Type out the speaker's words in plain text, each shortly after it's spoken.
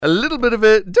a little bit of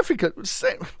a difficult,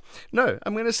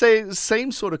 I'm going to say the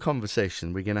same sort of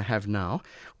conversation we're going to have now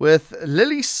with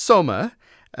Lily Sommer,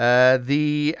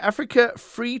 the Africa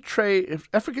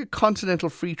Continental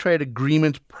Free Trade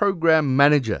Agreement Programme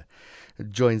Manager,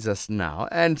 joins us now.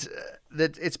 And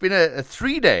that it's been a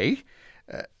 3-day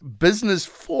business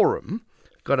forum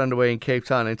got underway in Cape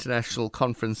Town International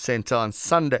Conference Centre on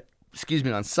Sunday.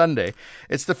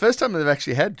 It's the first time they've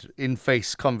actually had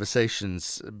in-face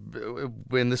conversations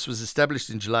when this was established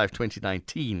in July of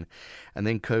 2019, and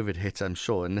then COVID hit, I'm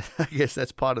sure, and I guess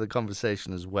that's part of the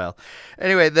conversation as well.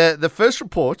 Anyway, the first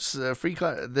reports,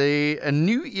 a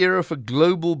new era for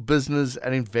global business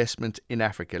and investment in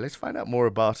Africa. Let's find out more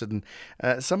about it and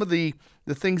some of the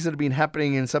things that have been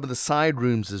happening in some of the side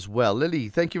rooms as well. Lily,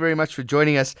 thank you very much for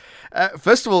joining us.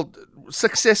 First of all,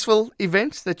 successful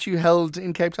event that you held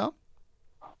in Cape Town?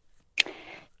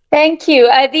 Thank you.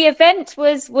 The event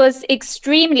was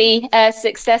extremely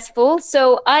successful.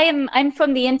 So I'm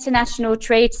from the International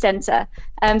Trade Center.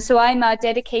 So I'm our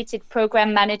dedicated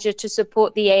program manager to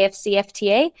support the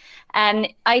AfCFTA, and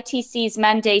ITC's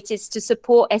mandate is to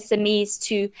support SMEs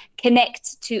to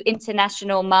connect to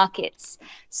international markets.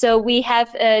 So we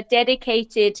have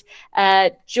dedicated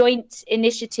joint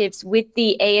initiatives with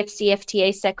the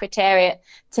AfCFTA Secretariat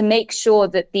to make sure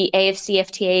that the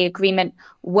AfCFTA agreement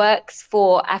works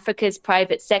for Africa's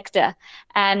private sector.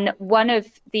 And one of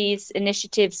these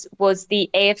initiatives was the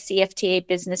AfCFTA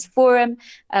Business Forum,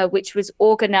 which was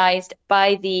organized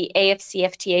by the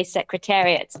AfCFTA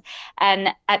Secretariat. And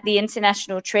at the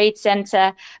International Trade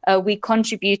Center, we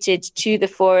contributed to the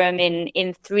forum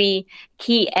in 3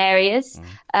 key areas.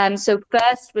 So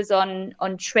first was on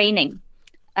training.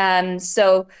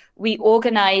 So we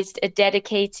organized a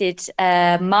dedicated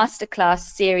masterclass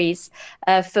series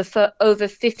for over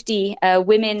 50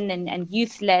 women and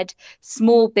youth-led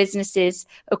small businesses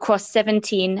across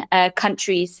 17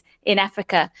 countries in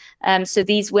Africa. So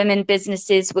these women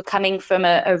businesses were coming from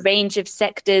a range of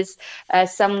sectors.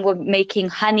 Some were making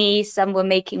honey, some were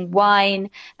making wine,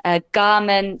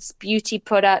 garments, beauty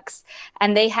products,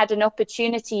 and they had an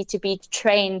opportunity to be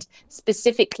trained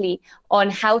specifically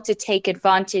on how to take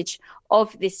advantage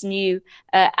of this new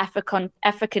African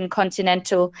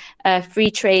Continental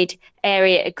Free Trade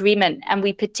Area Agreement. And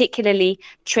we particularly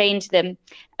trained them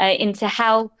into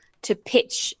how to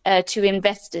pitch to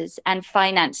investors and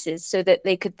finances so that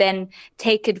they could then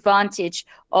take advantage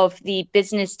of the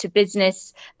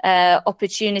business-to-business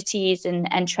opportunities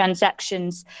and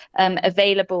transactions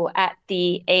available at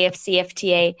the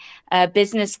AfCFTA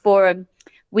Business Forum.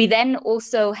 We then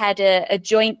also had a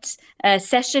joint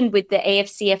session with the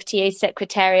AfCFTA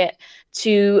Secretariat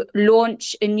to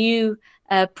launch a new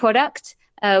product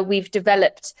we've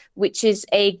developed, which is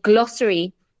a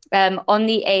glossary on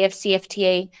the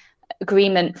AfCFTA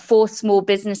agreement for small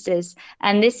businesses.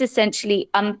 And this essentially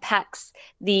unpacks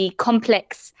the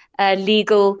complex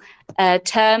legal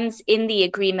terms in the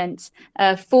agreement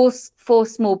for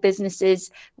small businesses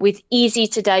with easy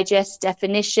to digest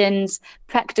definitions,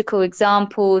 practical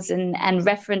examples and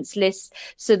reference lists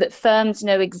so that firms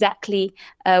know exactly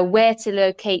where to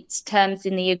locate terms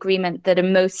in the agreement that are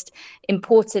most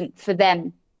important for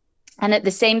them. And at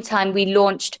the same time, we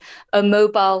launched a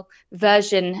mobile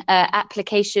version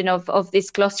application of this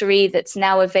glossary that's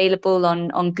now available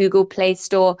on Google Play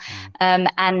Store and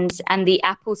the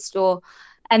Apple Store.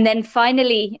 And then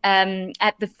finally,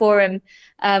 at the forum,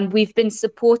 we've been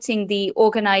supporting the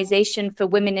Organization for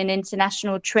Women in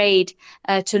International Trade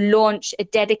to launch a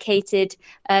dedicated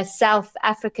South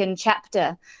African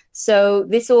chapter. So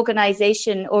this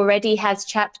organization already has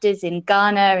chapters in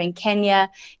Ghana, in Kenya,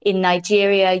 in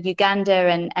Nigeria,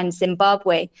 Uganda, and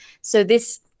Zimbabwe. So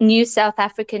this new South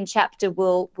African chapter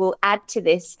will add to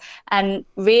this and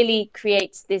really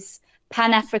creates this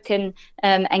Pan-African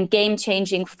and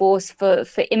game-changing force for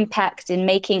impact in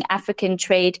making African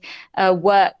trade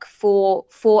work for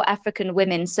African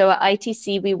women. So at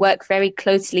ITC, we work very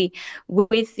closely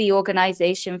with the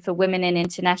Organization for Women in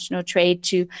International Trade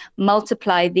to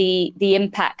multiply the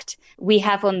impact we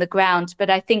have on the ground. But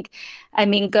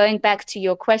going back to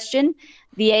your question,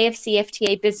 the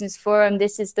AfCFTA Business Forum,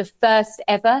 this is the first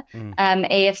ever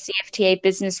AfCFTA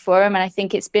Business Forum, and I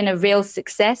think it's been a real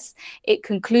success. It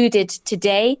concluded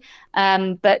today,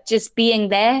 but just being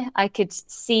there, I could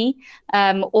see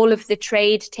all of the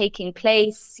trade taking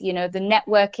place, the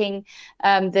networking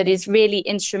that is really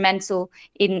instrumental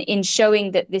in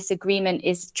showing that this agreement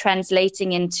is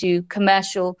translating into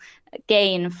commercial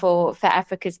gain for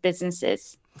Africa's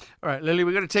businesses. All right, Lily,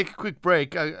 we're going to take a quick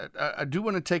break. I do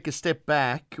want to take a step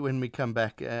back when we come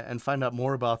back and find out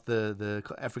more about the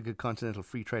Africa Continental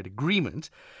Free Trade Agreement.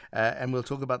 And we'll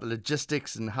talk about the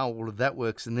logistics and how all of that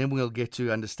works. And then we'll get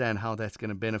to understand how that's going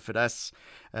to benefit us.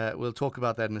 We'll talk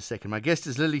about that in a second. My guest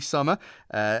is Lily Sommer,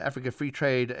 Africa Free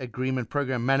Trade Agreement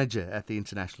Programme Manager at the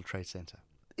International Trade Centre.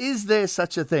 Is there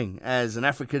such a thing as an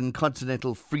African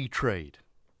Continental Free Trade?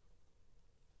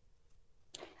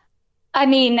 I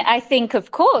mean, I think,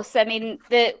 of course. I mean,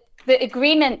 the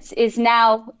agreement is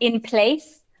now in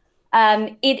place.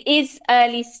 It is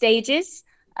early stages.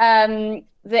 The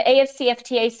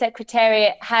AfCFTA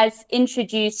Secretariat has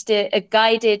introduced a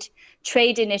guided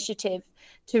trade initiative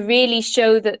to really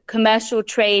show that commercial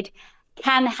trade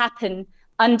can happen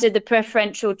under the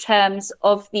preferential terms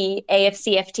of the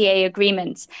AfCFTA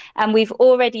agreement. And we've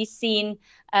already seen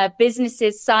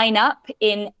businesses sign up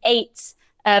in 8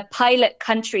 pilot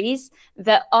countries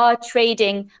that are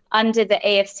trading under the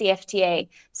AfCFTA.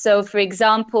 So, for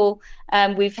example,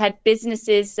 we've had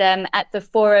businesses at the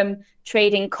forum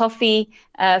trading coffee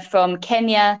from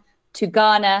Kenya to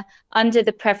Ghana under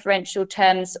the preferential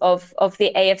terms of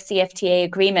the AfCFTA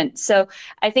agreement. So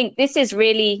I think this is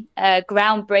really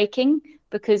groundbreaking,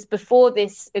 because before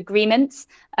this agreement,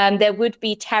 there would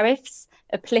be tariffs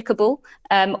applicable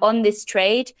on this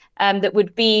trade that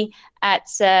would be at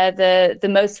the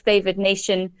most favored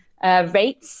nation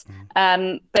rates.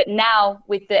 But now,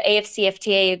 with the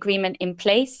AfCFTA agreement in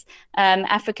place,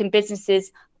 African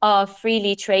businesses are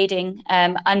freely trading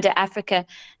under Africa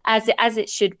as it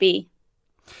should be.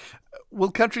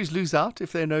 Will countries lose out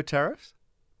if there are no tariffs?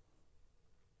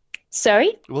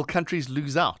 Sorry? Will countries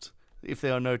lose out if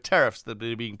there are no tariffs that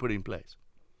are being put in place?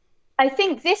 I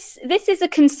think this is a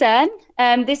concern.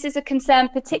 This is a concern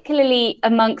particularly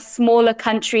amongst smaller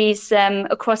countries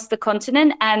across the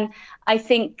continent, and I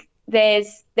think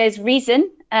there's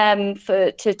reason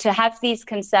to have these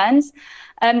concerns.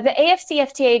 The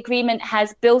AfCFTA agreement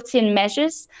has built-in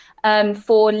measures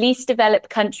for least developed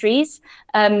countries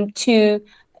to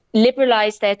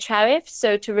liberalize their tariffs,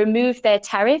 so to remove their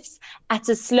tariffs at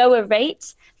a slower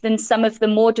rate than some of the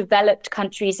more developed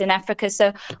countries in Africa.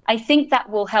 So I think that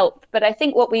will help. But I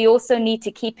think what we also need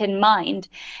to keep in mind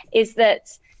is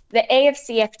that the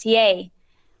AfCFTA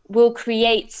will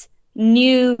create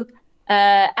new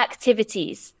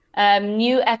activities,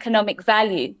 new economic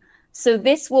value. So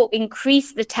this will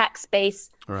increase the tax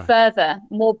base further,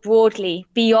 more broadly,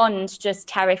 beyond just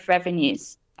tariff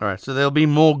revenues. All right, so there'll be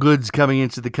more goods coming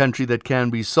into the country that can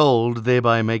be sold,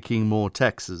 thereby making more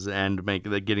taxes and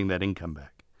getting that income back.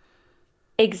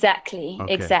 Exactly,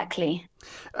 okay. Exactly.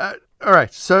 All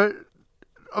right, so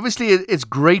obviously it's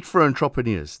great for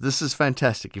entrepreneurs. This is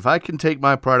fantastic. If I can take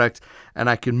my product and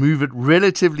I can move it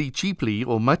relatively cheaply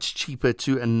or much cheaper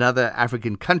to another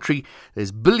African country,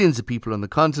 there's billions of people on the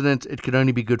continent, it can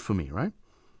only be good for me, right?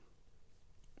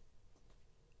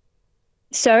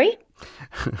 Sorry?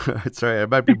 Sorry, I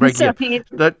might be breaking up.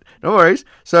 No worries.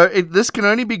 So this can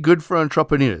only be good for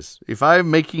entrepreneurs. If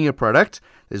I'm making a product,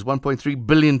 there's 1.3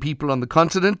 billion people on the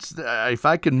continent. If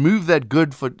I can move that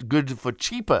good for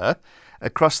cheaper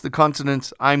across the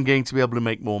continent, I'm going to be able to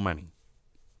make more money.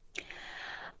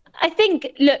 I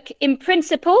think, look, in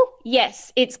principle,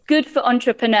 yes, it's good for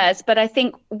entrepreneurs. But I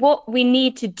think what we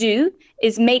need to do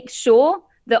is make sure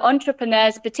that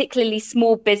entrepreneurs, particularly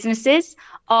small businesses,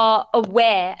 are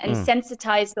aware and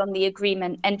sensitized on the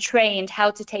agreement and trained how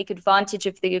to take advantage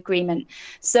of the agreement.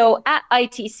 So at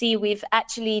ITC, we've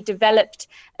actually developed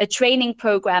a training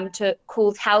program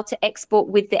called How to Export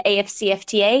with the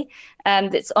AfCFTA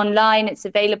that's online. It's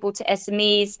available to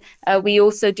SMEs. We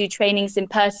also do trainings in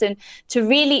person to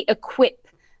really equip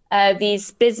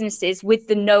these businesses with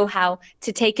the know-how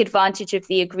to take advantage of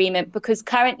the agreement, because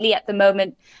currently at the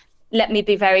moment, let me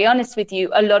be very honest with you,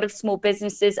 a lot of small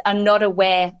businesses are not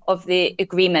aware of the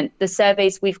agreement. The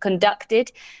surveys we've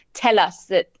conducted tell us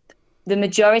that the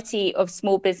majority of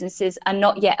small businesses are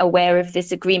not yet aware of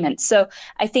this agreement. So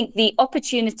I think the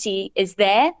opportunity is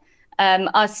there.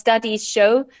 Our studies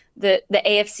show that the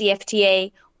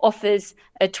AfCFTA offers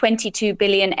a 22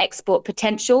 billion export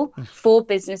potential for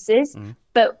businesses,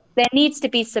 but there needs to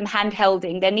be some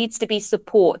hand-holding. There needs to be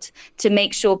support to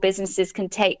make sure businesses can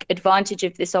take advantage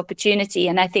of this opportunity.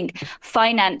 And I think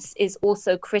finance is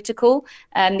also critical.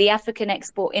 The African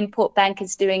Export-Import Bank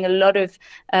is doing a lot of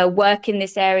work in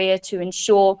this area to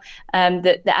ensure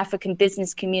that the African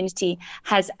business community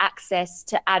has access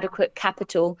to adequate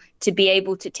capital to be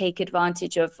able to take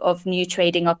advantage of new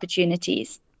trading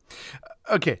opportunities.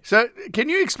 Okay, so can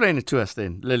you explain it to us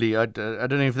then, Lily? I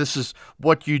don't know if this is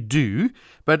what you do,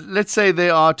 but let's say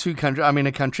there are two countries. I'm in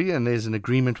a country and there's an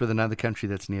agreement with another country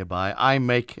that's nearby. I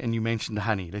make, and you mentioned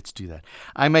honey. Let's do that.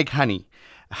 I make honey.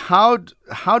 How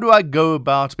do I go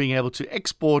about being able to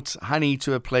export honey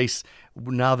to a place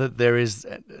now that there is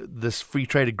this free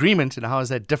trade agreement, and how is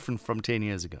that different from 10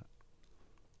 years ago?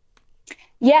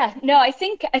 Yeah, no, I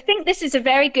think this is a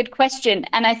very good question,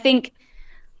 and I think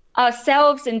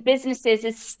ourselves and businesses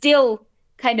is still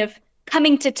kind of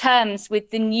coming to terms with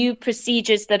the new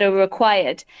procedures that are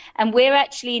required. And we're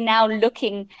actually now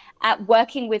looking at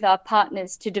working with our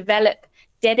partners to develop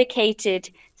dedicated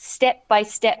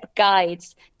step-by-step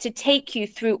guides to take you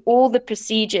through all the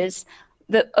procedures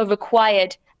that are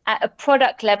required at a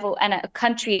product level and at a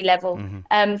country level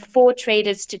for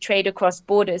traders to trade across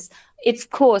borders. Of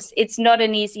course, it's not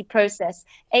an easy process.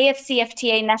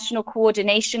 AfCFTA national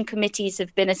coordination committees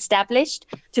have been established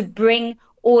to bring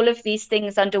all of these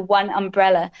things under one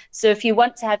umbrella. So if you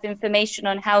want to have information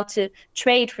on how to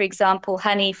trade, for example,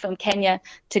 honey from Kenya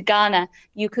to Ghana,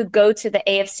 you could go to the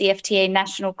AfCFTA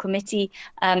National Committee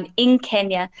in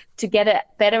Kenya to get a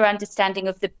better understanding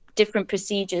of the different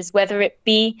procedures, whether it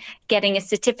be getting a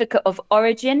certificate of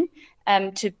origin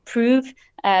to prove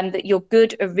that your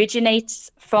good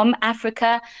originates from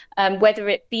Africa, whether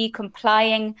it be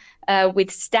complying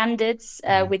with standards,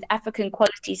 with African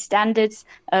quality standards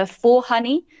for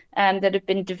honey that have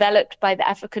been developed by the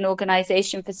African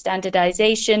Organization for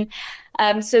Standardization.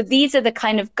 So these are the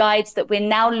kind of guides that we're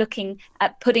now looking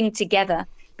at putting together,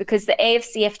 because the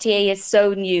AfCFTA is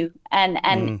so new, and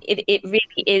it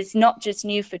really is not just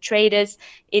new for traders.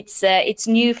 It's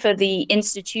new for the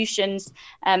institutions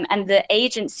and the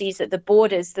agencies at the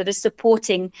borders that are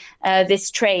supporting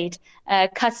this trade.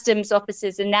 Customs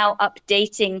officers are now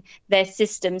updating their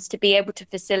systems to be able to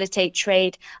facilitate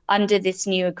trade under this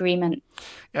new agreement.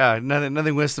 Yeah,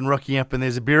 nothing worse than rocking up and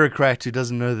there's a bureaucrat who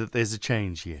doesn't know that there's a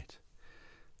change yet.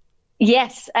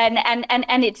 Yes, and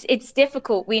it's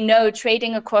difficult. We know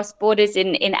trading across borders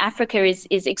in Africa is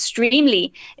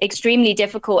extremely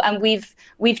difficult, and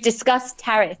we've discussed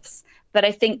tariffs, but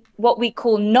I think what we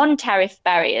call non-tariff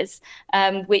barriers,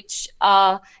 which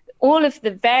are all of the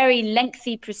very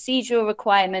lengthy procedural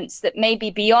requirements that may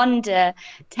be beyond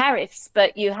tariffs,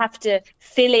 but you have to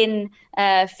fill in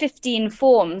 15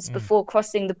 forms before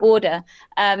crossing the border.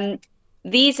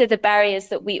 These are the barriers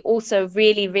that we also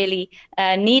really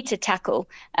need to tackle.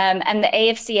 And the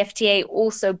AfCFTA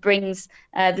also brings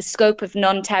the scope of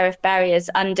non-tariff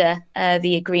barriers under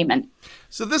the agreement.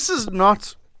 So this is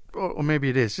not, or maybe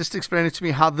it is, just explain it to me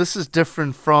how this is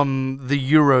different from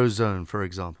the Eurozone, for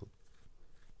example.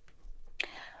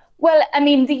 Well, I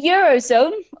mean, the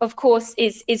Eurozone, of course,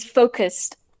 is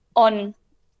focused on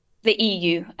the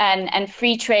EU and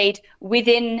free trade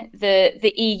within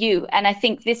the EU. And I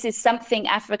think this is something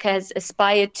Africa has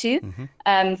aspired to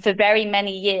for very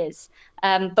many years,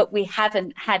 but we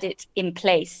haven't had it in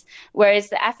place. Whereas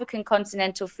the African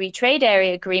Continental Free Trade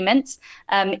Area Agreement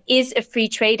is a free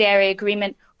trade area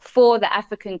agreement for the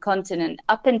African continent.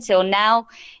 Up until now,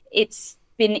 it's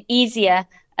been easier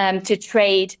to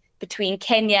trade between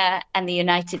Kenya and the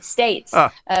United States,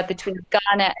 between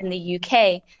Ghana and the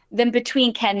UK, than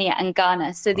between Kenya and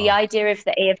Ghana. So the idea of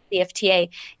the AfCFTA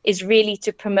is really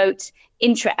to promote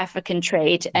intra-African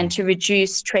trade and to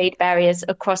reduce trade barriers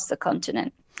across the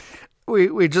continent.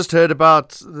 We just heard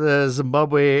about the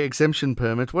Zimbabwe exemption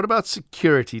permit. What about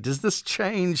security? Does this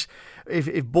change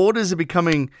if borders are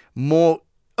becoming more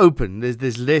open?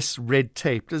 There's less red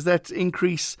tape. Does that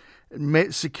increase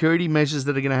security measures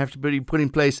that are going to have to be put in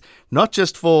place, not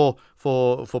just for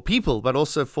people, but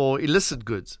also for illicit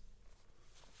goods?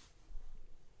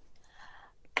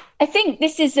 I think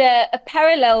this is a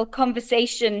parallel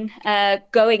conversation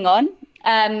going on,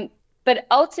 but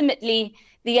ultimately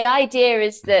the idea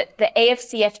is that the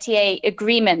AfCFTA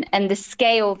agreement and the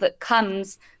scale that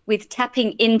comes with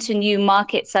tapping into new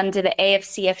markets under the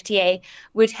AfCFTA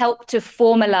would help to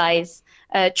formalize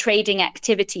trading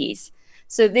activities.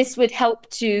 So this would help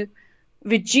to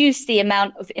reduce the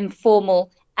amount of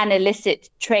informal and illicit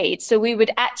trade. So we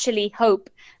would actually hope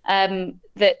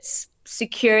that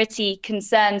security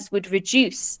concerns would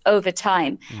reduce over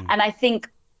time. And I think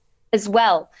as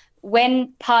well,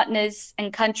 when partners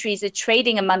and countries are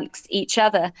trading amongst each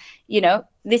other,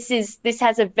 this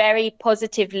has a very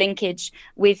positive linkage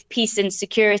with peace and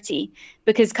security,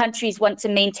 because countries want to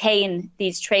maintain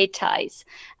these trade ties,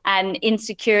 and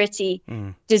insecurity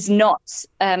does not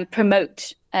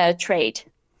promote trade.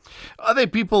 Are there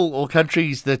people or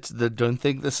countries that don't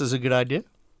think this is a good idea?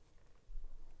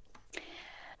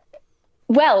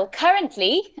 Well,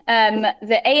 currently,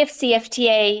 the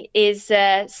AfCFTA is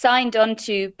signed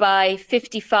onto by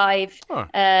 55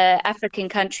 African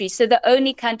countries. So the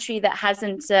only country that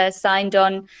hasn't signed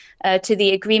on to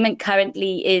the agreement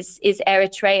currently is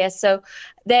Eritrea. So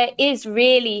there is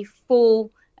really full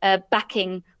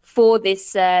backing for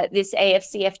this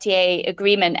AfCFTA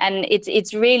agreement, and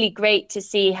it's really great to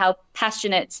see how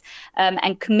passionate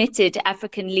and committed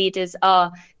African leaders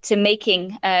are to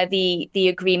making the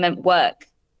agreement work.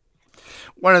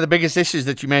 One of the biggest issues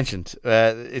that you mentioned,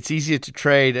 it's easier to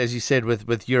trade, as you said,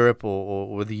 with Europe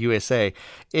or with the USA,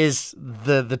 is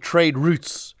the trade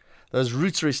routes. Those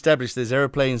routes are established. There's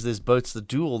aeroplanes, there's boats that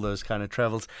do all those kind of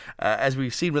travels. As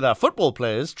we've seen with our football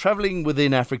players, traveling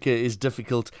within Africa is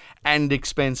difficult and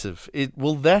expensive.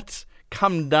 Will that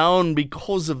come down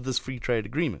because of this free trade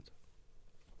agreement?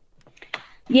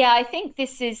 Yeah, I think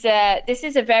this is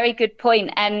a very good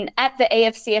point. And at the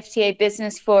AfCFTA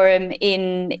Business Forum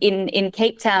in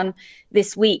Cape Town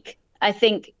this week, I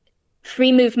think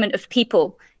free movement of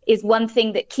people is one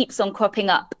thing that keeps on cropping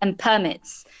up, and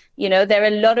permits. You know, there are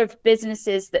a lot of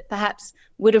businesses that perhaps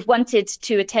would have wanted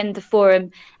to attend the forum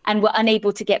and were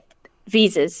unable to get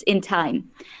visas in time.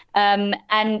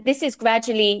 And this is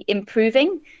gradually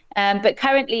improving. But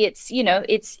currently it's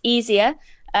easier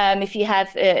if you have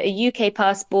a UK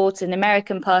passport, an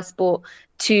American passport,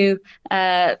 to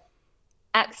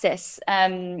access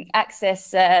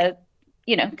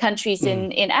countries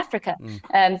in Africa,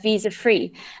 visa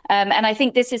free. And I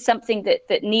think this is something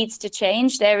that needs to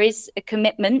change. There is a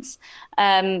commitment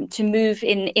to move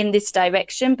in this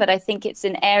direction, but I think it's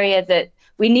an area that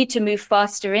we need to move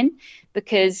faster in,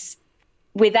 because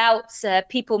without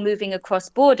people moving across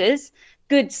borders,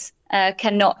 goods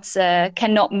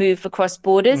cannot move across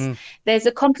borders. There's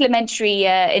a complementary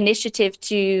initiative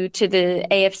to the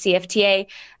AfCFTA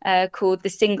called the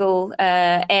Single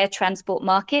Air Transport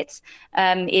Market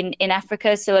in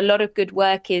Africa. So a lot of good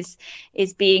work is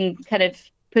being kind of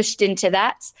pushed into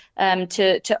that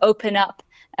to open up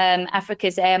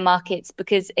Africa's air markets,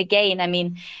 because again, I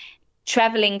mean,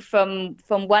 traveling from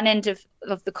one end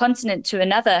of the continent to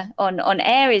another on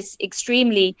air is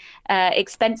extremely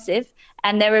expensive.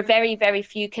 And there are very, very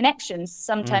few connections.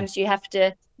 Sometimes you have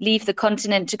to leave the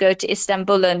continent to go to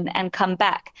Istanbul and come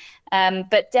back.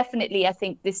 But definitely, I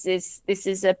think this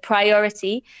is a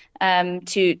priority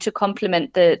to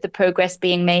complement the progress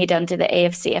being made under the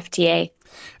AfCFTA.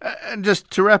 And just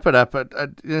to wrap it up,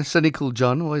 cynical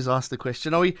John always asks the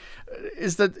question: are you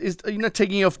not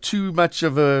taking off too much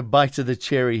of a bite of the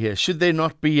cherry here? Should there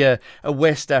not be a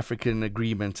West African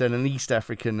agreement and an East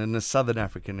African and a Southern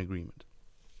African agreement?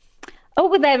 Oh,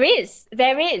 well, there is.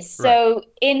 Right. So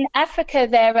in Africa,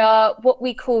 there are what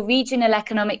we call regional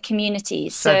economic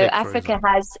communities. So Africa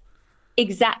has.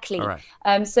 Exactly.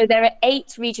 Right. So there are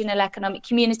 8 regional economic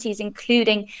communities,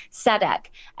 including SADC,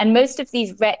 and most of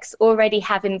these RECs already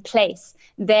have in place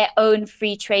their own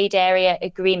free trade area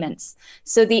agreements.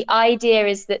 So the idea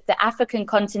is that the African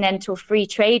Continental Free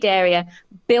Trade Area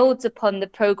builds upon the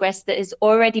progress that has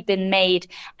already been made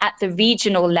at the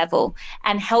regional level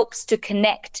and helps to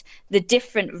connect the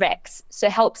different RECs. So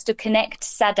helps to connect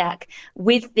SADC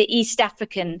with the East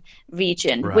African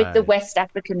region, with the West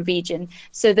African region,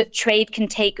 so that trade can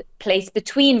take place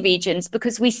between regions,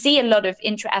 because we see a lot of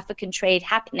intra-African trade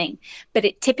happening, but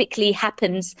it typically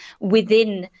happens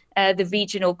within the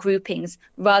regional groupings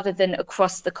rather than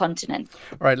across the continent.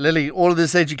 All right, Lily, all of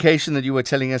this education that you were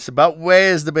telling us about,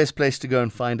 where is the best place to go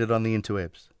and find it on the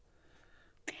interwebs?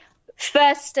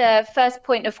 First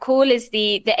point of call is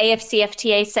the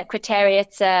AfCFTA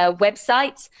Secretariat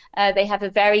website. They have a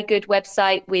very good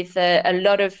website with a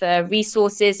lot of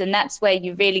resources, and that's where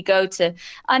you really go to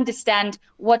understand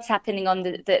what's happening on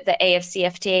the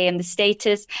AfCFTA and the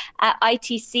status. At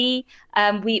ITC,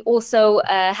 we also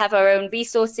have our own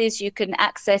resources. You can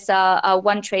access our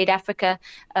One Trade Africa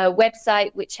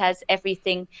website, which has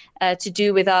everything to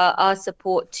do with our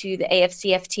support to the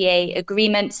AfCFTA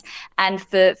agreement. And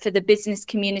for the business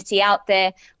community out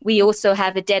there, we also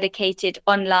have a dedicated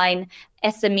online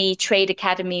SME Trade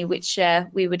Academy, which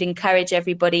we would encourage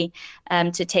everybody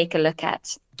to take a look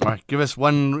at. All right, give us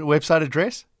one website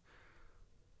address.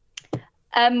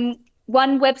 One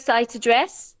website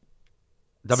address.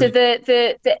 So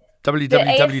the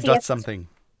www. something.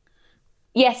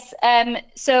 Yes.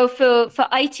 So for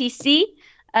ITC,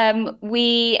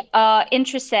 we are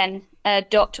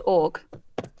intracen.org.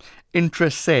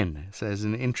 IntraCen, so as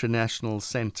an international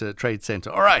trade center.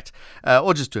 All right.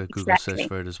 Or just do a Google search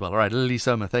for it as well. All right, Lily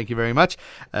Sommer, thank you very much.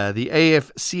 The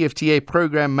AfCFTA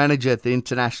Programme Manager at the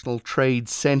International Trade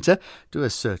Center. Do a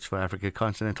search for Africa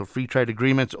Continental Free Trade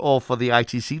Agreement or for the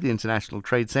ITC, the International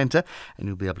Trade Center, and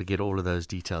you'll be able to get all of those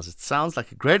details. It sounds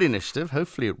like a great initiative.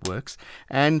 Hopefully it works.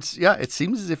 And yeah, it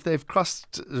seems as if they've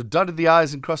dotted the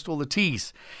I's and crossed all the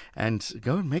T's and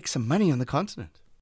go and make some money on the continent.